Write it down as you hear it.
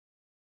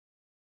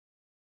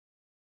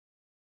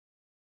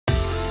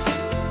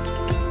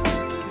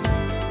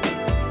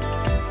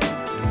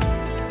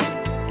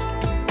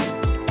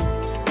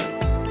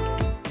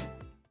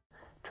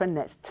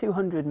TRENDnet's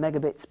 200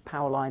 megabits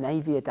PowerLine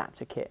AV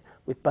adapter kit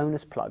with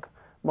bonus plug,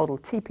 model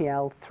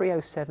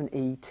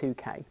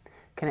TPL-307E2K,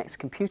 connects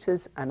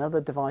computers and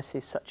other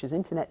devices such as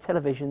internet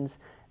televisions,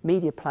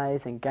 media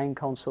players and game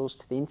consoles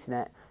to the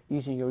internet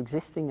using your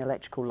existing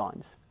electrical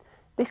lines.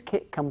 This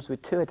kit comes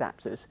with 2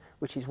 adapters,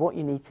 which is what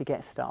you need to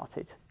get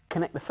started.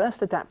 Connect the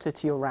first adapter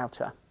to your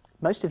router.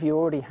 Most of you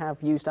already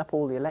have used up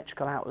all the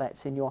electrical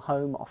outlets in your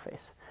home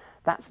office.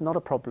 That's not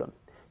a problem.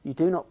 You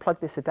do not plug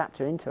this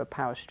adapter into a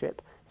power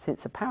strip,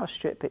 since the power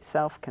strip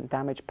itself can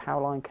damage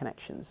PowerLine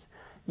connections.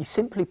 You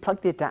simply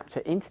plug the adapter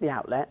into the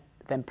outlet,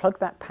 then plug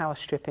that power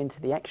strip into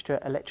the extra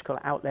electrical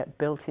outlet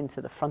built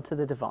into the front of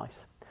the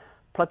device.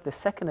 Plug the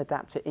second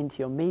adapter into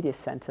your media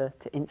center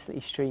to instantly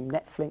stream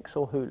Netflix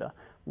or Hulu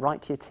right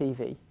to your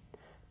TV.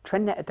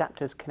 TRENDnet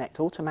adapters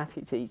connect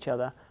automatically to each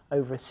other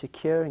over a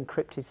secure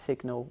encrypted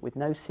signal with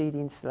no CD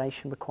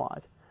installation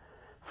required.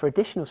 For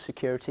additional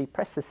security,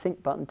 press the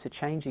sync button to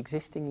change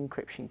existing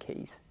encryption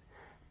keys.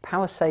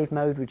 Power save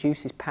mode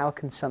reduces power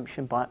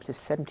consumption by up to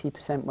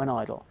 70% when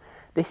idle.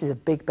 This is a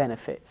big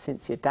benefit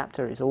since the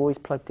adapter is always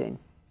plugged in.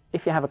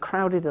 If you have a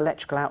crowded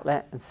electrical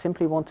outlet and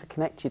simply want to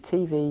connect your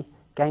TV,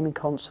 gaming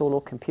console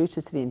or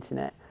computer to the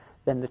internet,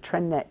 then the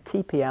TRENDnet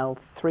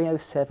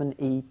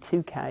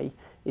TPL-307E2K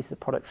is the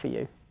product for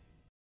you.